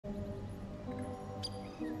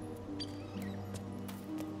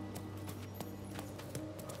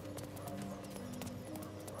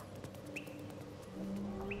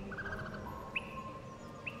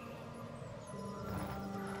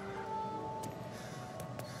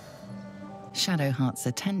Shadowheart's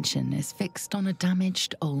attention is fixed on a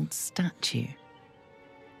damaged old statue.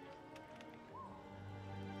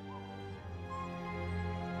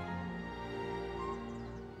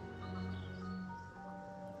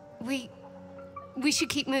 We should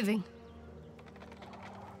keep moving.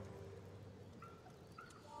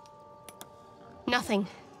 Nothing.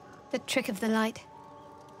 The trick of the light.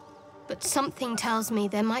 But something tells me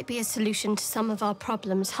there might be a solution to some of our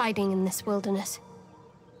problems hiding in this wilderness.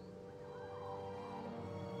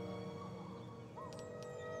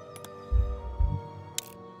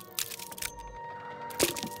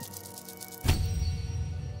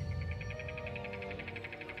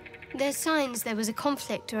 There's signs there was a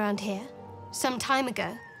conflict around here, some time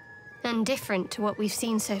ago, and different to what we've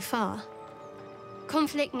seen so far.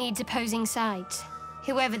 Conflict needs opposing sides.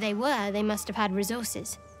 Whoever they were, they must have had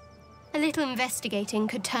resources. A little investigating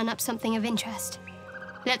could turn up something of interest.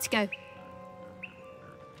 Let's go.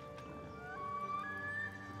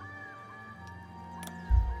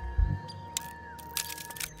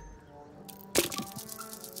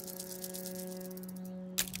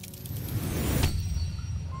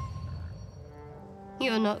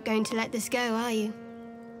 You're not going to let this go, are you?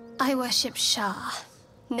 I worship Shah,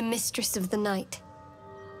 the mistress of the night.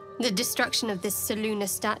 The destruction of this Selûne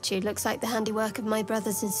statue looks like the handiwork of my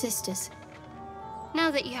brothers and sisters.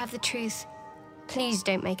 Now that you have the truth, please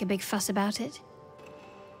don't make a big fuss about it.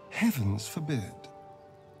 Heavens forbid.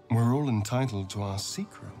 We're all entitled to our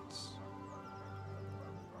secrets.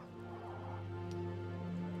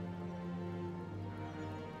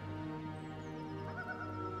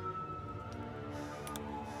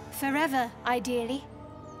 Forever, ideally.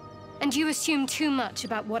 And you assume too much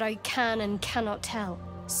about what I can and cannot tell.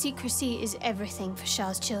 Secrecy is everything for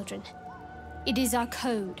Shah's children. It is our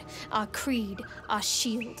code, our creed, our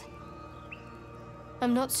shield.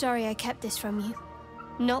 I'm not sorry I kept this from you.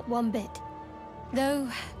 Not one bit. Though,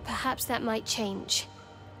 perhaps that might change,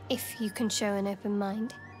 if you can show an open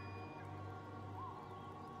mind.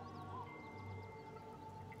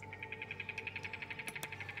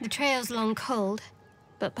 The trail's long cold,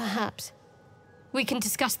 but perhaps. We can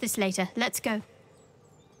discuss this later. Let's go.